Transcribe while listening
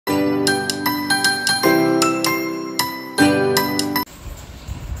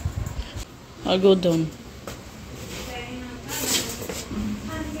I'll go down.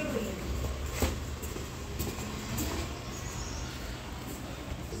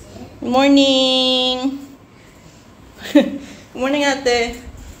 Good morning. Good morning, ate.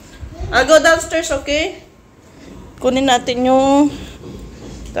 I'll go downstairs, okay? Kunin natin yung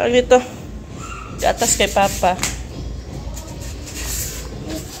tawag dito. Gatas kay Papa.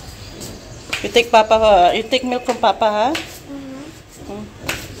 You take milk from Papa, ha?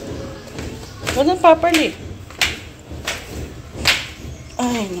 Go down properly.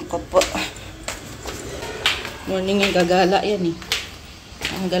 Ay, naku po. Morning yung gagala yan eh.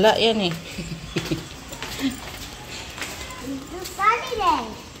 Ang gala yan eh. Sunny day.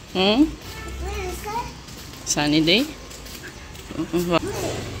 Sunny day?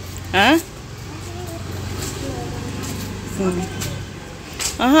 Ha?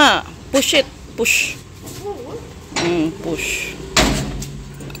 Aha. Push it. Push. Push.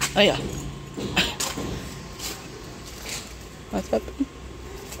 Ayan. What happened?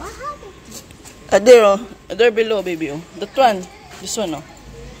 What happened? There, oh. There below, baby. Oh. That one. This one, oh.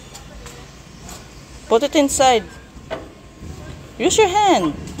 Put it inside. Use your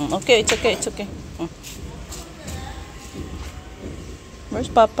hand. Okay, it's okay, it's okay.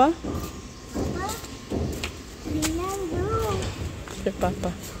 Where's Papa? Where's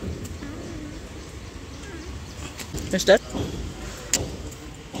Papa? Where's that?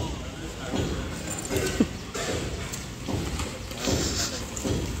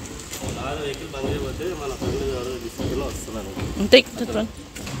 Take that one.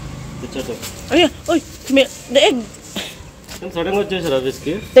 Oh yeah, oi, the egg.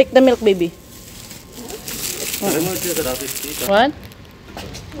 Take the milk, baby. What?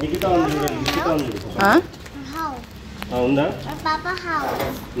 Huh? Papa's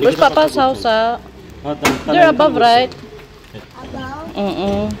house. Where's Papa's house? They're above, right?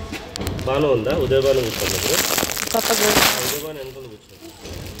 Above? Papa going.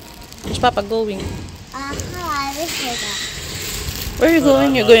 Where's Papa going? Where are you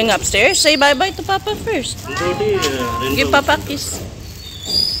going? You're going upstairs? Say bye-bye to Papa first. Give Papa a kiss.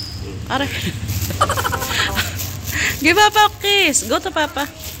 Give Papa a kiss. Go to Papa.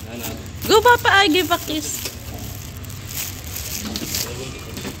 Go, Papa. I give a kiss.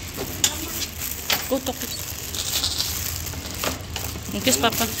 Go to kiss. Kiss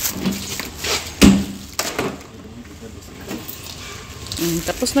Papa.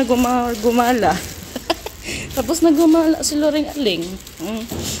 Tapos na gumala. Tapos na gumala si Loring Aling.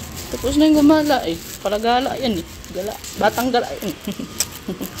 Tapos na yung gumala eh. Palagala yan eh. Gala. Batang gala yan.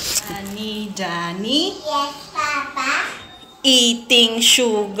 Johnny? Yes, Papa. Eating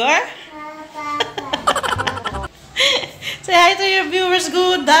sugar? Say hi to your viewers.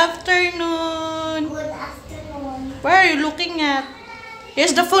 Good afternoon. Good afternoon. Where are you looking at?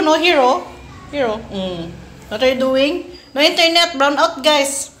 Here's the phone, oh. Hero. What are you doing? No internet. Brown out,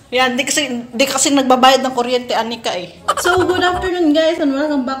 guys. Yan, di kasi nagbabayad ng kuryente, Annika eh. So, good afternoon guys and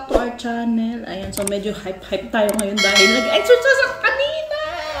welcome back to our channel. Ayan, so medyo hype tayo ngayon dahil nag-exercise ako kanina!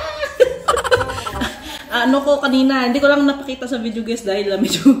 Kanina, hindi ko lang napakita sa video guys dahil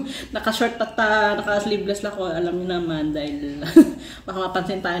medyo naka-short at naka-sleeveless lang ko. Alam niyo naman dahil baka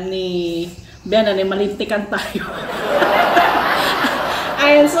mapansin tayo ni Biana na malintikan tayo.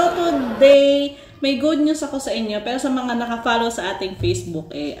 Ayan, so today, may good news ako sa inyo, pero sa mga naka-follow sa ating Facebook,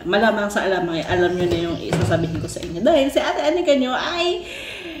 malamang sa alam nyo na yung isasabihin ko sa inyo. Dahil si Ate Annika nyo ay,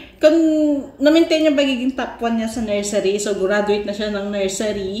 kung na-maintain yung pagiging top 1 niya sa nursery, so graduate na siya ng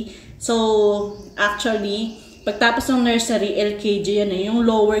nursery. So, actually, pagtapos ng nursery, LKG yan yung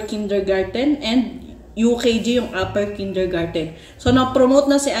lower kindergarten, and UKG yung upper kindergarten. So, na-promote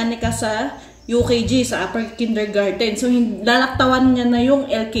na si Annika sa UKG, sa upper kindergarten. So, lalaktawan niya na yung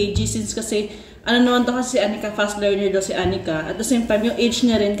LKG since kasi naman to kasi si Annika, fast learner daw si Annika. At the same time, yung age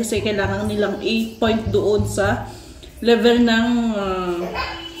niya rin kasi kailangan nilang 8 point doon sa level ng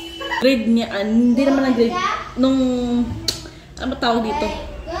grade niya. Hindi naman ang grade. Nung, ano tawag dito?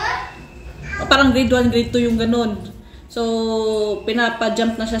 Parang grade 1, grade 2 yung ganun. So,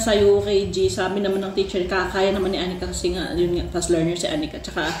 pinapa-jump na siya sa UKG. Sabi naman ng teacher, kaya naman ni Annika kasi nga, yun nga, fast learner si Annika.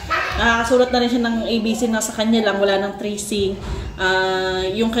 Tsaka, nakakasulat na rin siya ng ABC na sa kanya lang, wala ng tracing.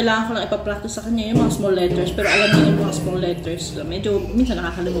 Yung kailangan ko lang ipapractice sa kanya, yung mga small letters. Pero alam niya yung mga small letters. Medyo, minsan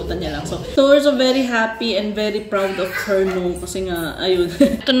nakakalimutan niya lang. So we're so very happy and very proud of her no. Kasi nga, ayun.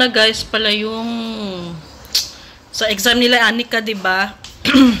 Ito na guys, pala yung sa exam nila Annika, diba?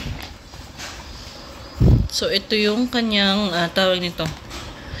 So, ito yung kanyang, tawag nito.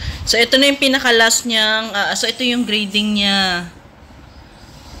 So, ito na yung pinaka-last niyang, so, ito yung grading niya.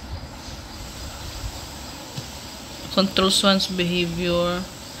 Controls one's behavior.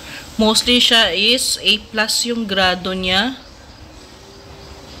 Mostly siya is A+ yung grado niya.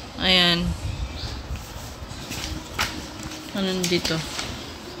 Ayan. Ano dito?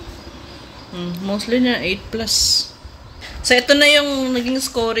 Mostly niya 8+. So, ito na yung naging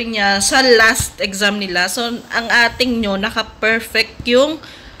scoring niya sa last exam nila. So, ang ating nyo, naka-perfect yung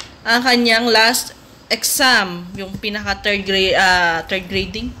kanyang last exam. Yung pinaka third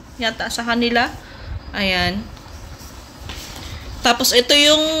grading yata sa kanila. Ayan. Tapos, ito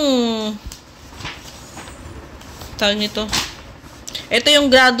yung tawag nito. Ito yung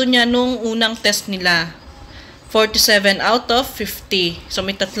grado niya nung unang test nila. 47 out of 50. So,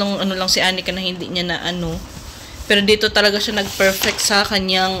 may tatlong ano lang si Annika na hindi niya na ano. Pero dito talaga siya nag-perfect sa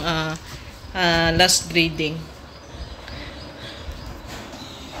kanyang last grading.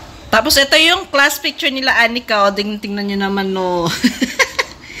 Tapos, ito yung class picture nila, Annika. O, tingnan nyo naman, no.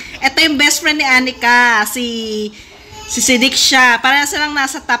 Ito yung best friend ni Annika. Si Diksha. Parang silang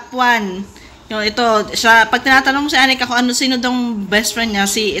nasa top 1. Yung ito, siya, pag tinatanong mo si Annika kung sino daw best friend niya,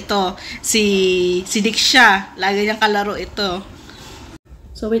 si Diksha. Lagi niyang kalaro ito.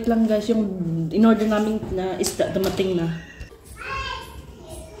 So, wait lang guys, yung in-order namin na isda, dumating na.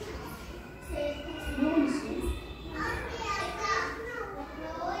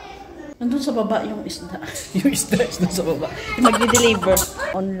 Nandun sa baba yung isda. Yung isda sa baba. Yung mag-deliver.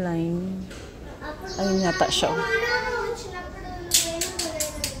 Online. Ayun yata siya.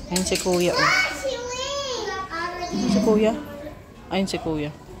 Ayun si kuya. Oh. Si kuya. Ayun si kuya.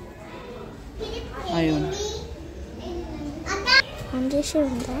 Ayun. Hindi siya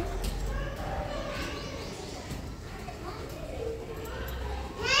ba?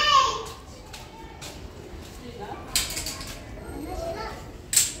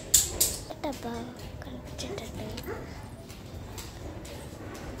 Ito ba?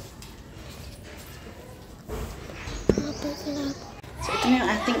 So, ito na yung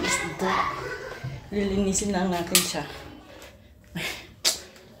ating isda. Lilinisin lang natin siya.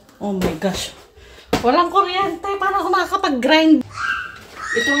 Oh my gosh. Walang kuryente. Paano ako makakapag-grind?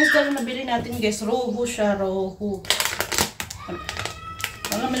 Itong isda na nabili natin, guys. Rohu siya. Rohu.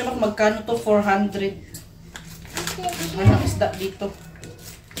 Alam mo naman magkano to? 400. Anong isda dito?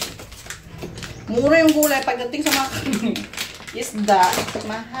 Mura yung gulay. Pagdating sa mga isda,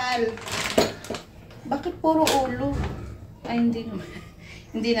 mahal. Bakit puro ulo? Ay, hindi naman.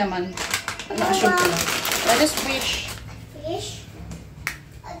 Hindi naman. Na-assume ko lang. What is fish? Fish?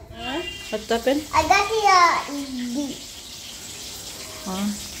 What happened? I got the Huh?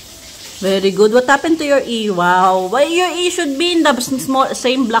 Very good. What happened to your E? Wow. Well, your E should be in the small,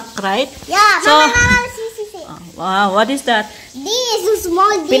 same block, right? Yeah, So, mama, see. wow, what is that? This is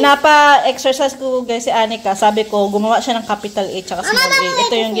small D. Pinapa-exercise ko guys si Annika. Sabi ko, gumawa siya ng capital A tsaka small A.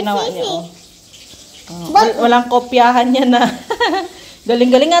 Ito yung ginawa niya. Oh. Walang kopyahan niya na.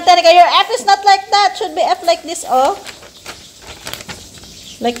 Galing-galing natin. Annika, your F is not like that. Should be F like this, oh.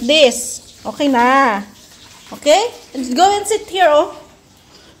 Like this. Okay na. Okay? Go and sit here, oh.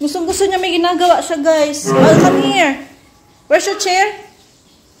 Gustong-gusto niya may ginagawa siya, guys. Oh, come here. Where's your chair?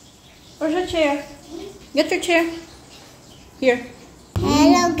 Where's your chair? Get your chair. Here.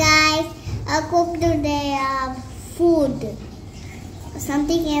 Hello guys, I cooked today food.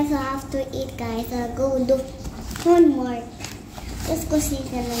 Something else I have to eat, guys. I'll go do one more. Let's go see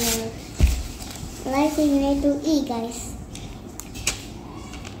the nice thing we need to eat, guys.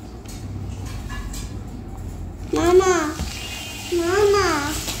 Mama,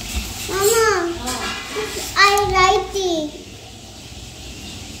 I write it.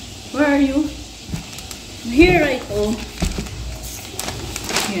 Where are you? Here, right? Oh.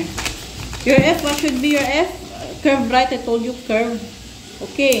 Here. Your F, what should be your F? Curve, right? I told you curve.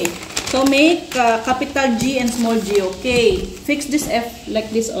 Okay. So make capital G and small g. Okay. Fix this F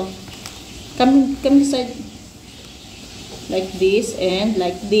like this. Oh. Come this side. Like this and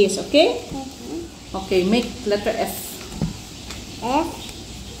like this. Okay? Okay. Make letter F. F.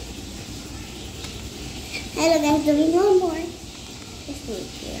 Hello guys, doing one more. Let's do it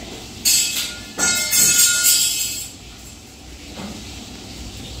here.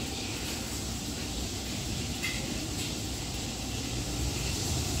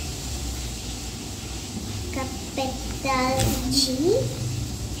 Capital G.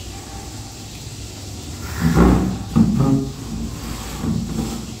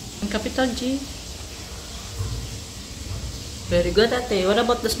 Capital G. Very good, ate. What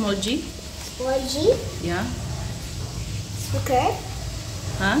about the small g? Small G. Yeah. Okay.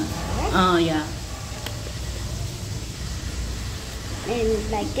 Huh? Oh, yeah.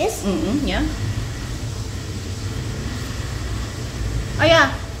 And like this. Yeah. Oh,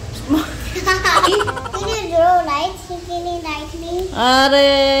 yeah. Small. Can you draw lights? Can you light me? Are,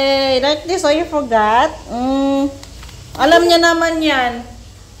 like this, so you forgot? Alam niya naman yan.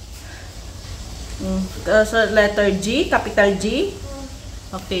 Sa letter G, capital G.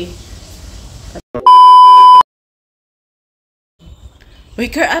 Okay.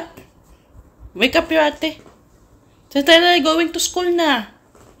 Wake her up. Wake up your ate. Tell her going to school na.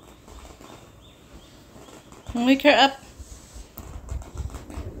 Wake her up.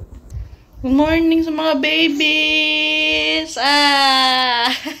 Good morning sa mga babies.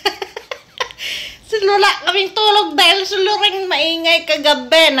 Si Lola kaming tulog dahil si Luring maingay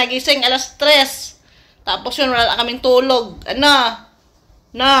kagabi. Nagising alas 3. Tapos yun, wala kaming tulog.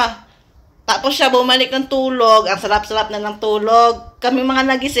 Tapos siya bumalik ng tulog. Ang sarap-sarap na ng tulog. Kami mga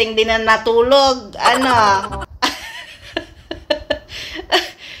nagising, di na natulog.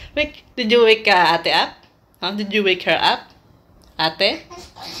 Did you wake ate up? Huh? Did you wake her up? Ate?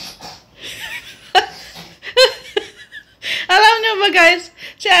 Alam niyo ba guys,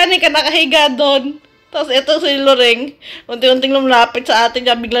 si Annika nakahiga doon. Tapos ito si Luring, unti-unting lumapit sa atin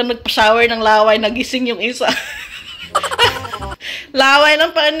niya, biglang nagpa-shower ng laway, nagising yung isa. Laway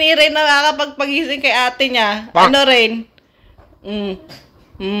ng panire na nakakapagpagising kay ate niya. Ano rin?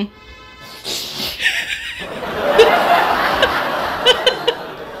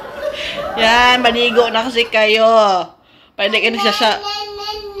 Yan, maligo na kasi kayo. Pwede kayo siya.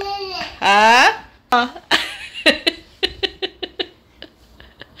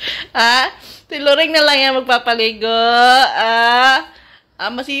 Ha? Si Luring na lang yan magpapaligo.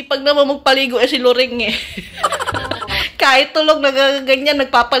 Masipag naman magpaligo si Luring eh. Kahit tulog na ganyan,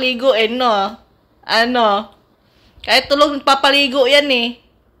 nagpapaligo no? Kahit tulog nagpapaligo yan eh.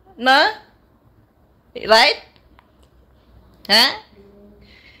 Na? Right? Ha?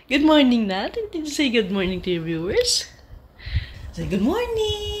 Good morning na. Did you say good morning to your viewers? Say good morning.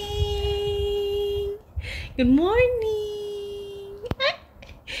 Good morning.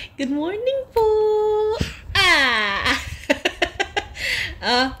 Good morning po.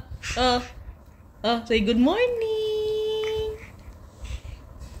 Say good morning.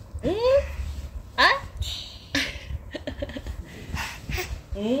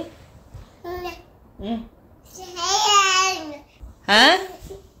 Ha?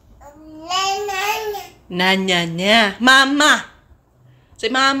 Nanya. Mama. Say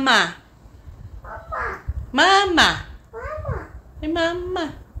mama. Mama. Say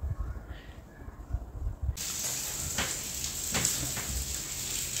mama.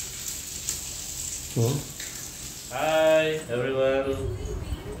 Hi everyone.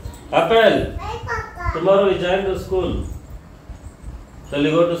 Apple. Tomorrow we join the school. Shall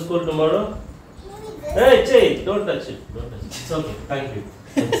you go to school tomorrow? Hey, Che, don't touch it. It's okay. Thank you.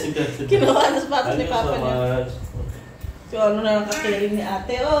 Sit down. Kinuha na sapatos ni Papa Thank you so niya. much. So, ano na nakakaring ni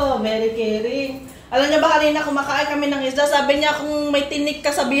ate? Oh, very caring. Alam niya ba kanina kumakain kami ng isda? Sabi niya kung may tinik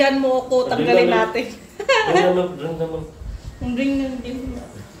ka, sabihan mo ako, tanggalin natin. Drink naman. Drink.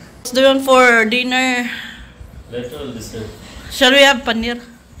 What's doing for dinner? Later I'll decide. Shall we have paneer?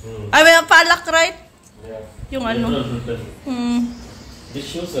 I will have palak, right? Yeah. Yung ano? This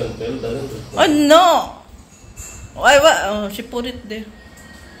shows uncle doesn't reply. Oh no! She put it there.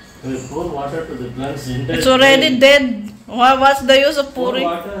 We pour water to the plants. It's already dead. What's the use of pouring?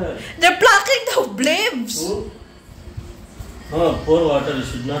 Pour water. They're plucking the leaves. Pour water. It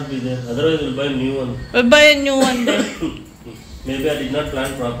should not be there. Otherwise, we'll buy a new one. We'll buy a new one then. Maybe I did not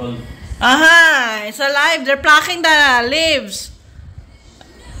plant properly. Aha! It's alive. They're plucking the leaves.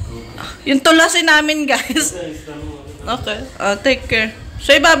 Yung tulasin namin, guys. Okay. Take care.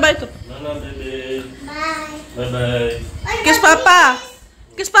 Say bye-bye to. Nanatili. Bye. Bye-bye. Kiss Papa.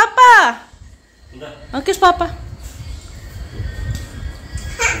 Kiss Papa. Kiss Papa.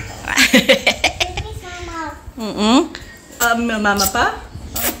 Mama pa?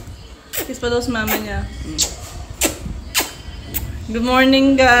 Kiss pa daw sa mama niya. Good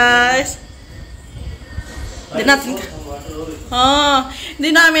morning, guys. Hindi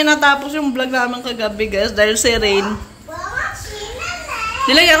namin natapos yung vlog namin kagabi, guys, dahil si Rain.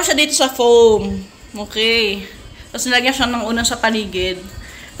 Nilagyan ko siya dito sa foam. Okay. Tapos nilagyan siya ng unang sa paligid.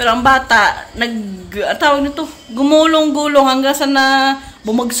 Pero ang bata, tawag nito, gumulong-gulong hanggang sa na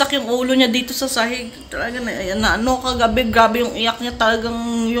bumagsak yung ulo niya dito sa sahig. Talaga na kagabi, grabe yung iyak niya. Talagang,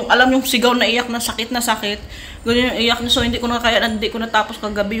 alam yung sigaw na iyak na sakit. Ganyan yung iyak niya. So, hindi ko na kaya, hindi ko natapos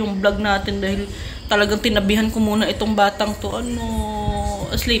kagabi yung vlog natin dahil talagang tinabihan ko muna itong batang to.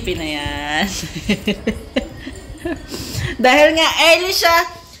 Sleepy na yan. Dahil nga early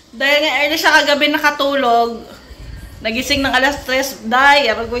siya kagabi nakatulog. Nagising ng alas 3,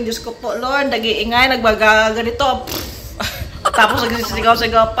 Diyos ko po, Lord, nag-iingay, nagbaga ganito. Tapos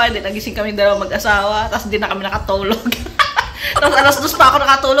nagsisigaw-sigaw pa, hindi nagising kami dalawa mag-asawa, tapos hindi na kami nakatulog. Tapos alas 2 pa ako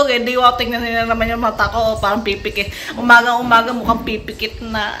nakatulog eh, di wow, tingnan nila naman yung mata ko, parang pipikit. Umaga-umaga mukhang pipikit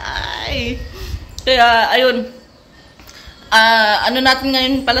na, ay. Kaya, ayun. Ano natin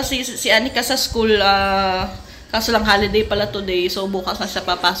ngayon pala si Annika sa school, kaso lang holiday pala today, so bukas na siya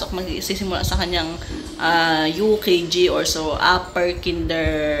papasok, magsisimula sa kanyang UKG or so, upper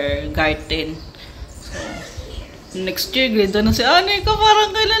kindergarten. So, next year, grade 1 na si Annika.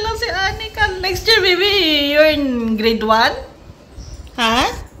 Parang kailan lang si Annika. Next year, baby, you're in grade 1? Ha?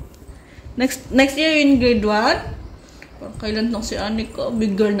 Next year, you're in grade 1? Parang kailan lang si Annika.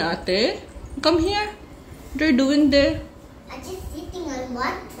 Big girl na ate. Come here. What are you doing there? I'm just sitting on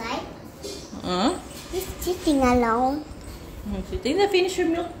one side. Huh? Just sitting alone. Sitting na, finish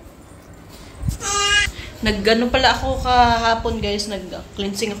your milk. Nag-ano pala ako kahapon guys,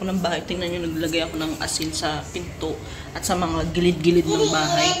 nag-cleansing ako ng bahay. Tingnan nyo, naglagay ako ng asin sa pinto at sa mga gilid-gilid ng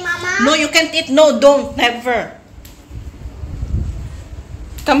bahay. No, you can't eat. No, don't. Never.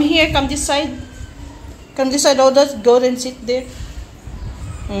 Come here, come this side. Come this side. Oh, go and sit there.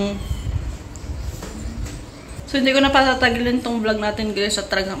 So, hindi ko na patatagilin tong vlog natin guys at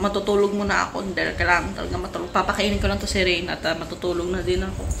talaga matutulog muna ako. Dahil kailangan talaga matulog. Papakainin ko lang to si Rain at matutulog na din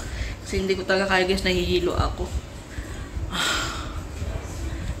ako. Kasi hindi ko talaga kaya guys, nahihilo ako.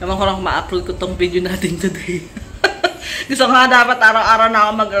 Naman ko lang ma-upload ko tong video natin today. Gusto nga dapat araw-araw na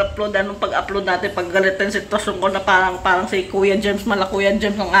ako mag-upload. Anong pag-upload natin, pag-galit yung sitwasyon ko na parang si Kuya James, Kuya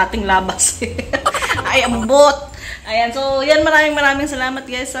James ng ating labas. Ay, ambot! Ayan, so yan, maraming salamat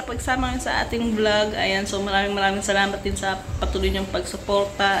guys sa pagsama sa ating vlog. Ayan, so maraming salamat din sa patuloy niyong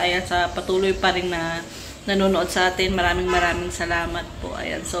pagsuporta. Ayan, sa patuloy pa rin na nanonood sa atin. Maraming salamat po.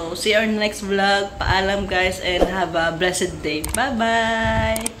 Ayan, so see you on the next vlog. Paalam guys and have a blessed day.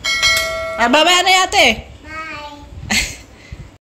 Bye-bye! Bye-bye na yate!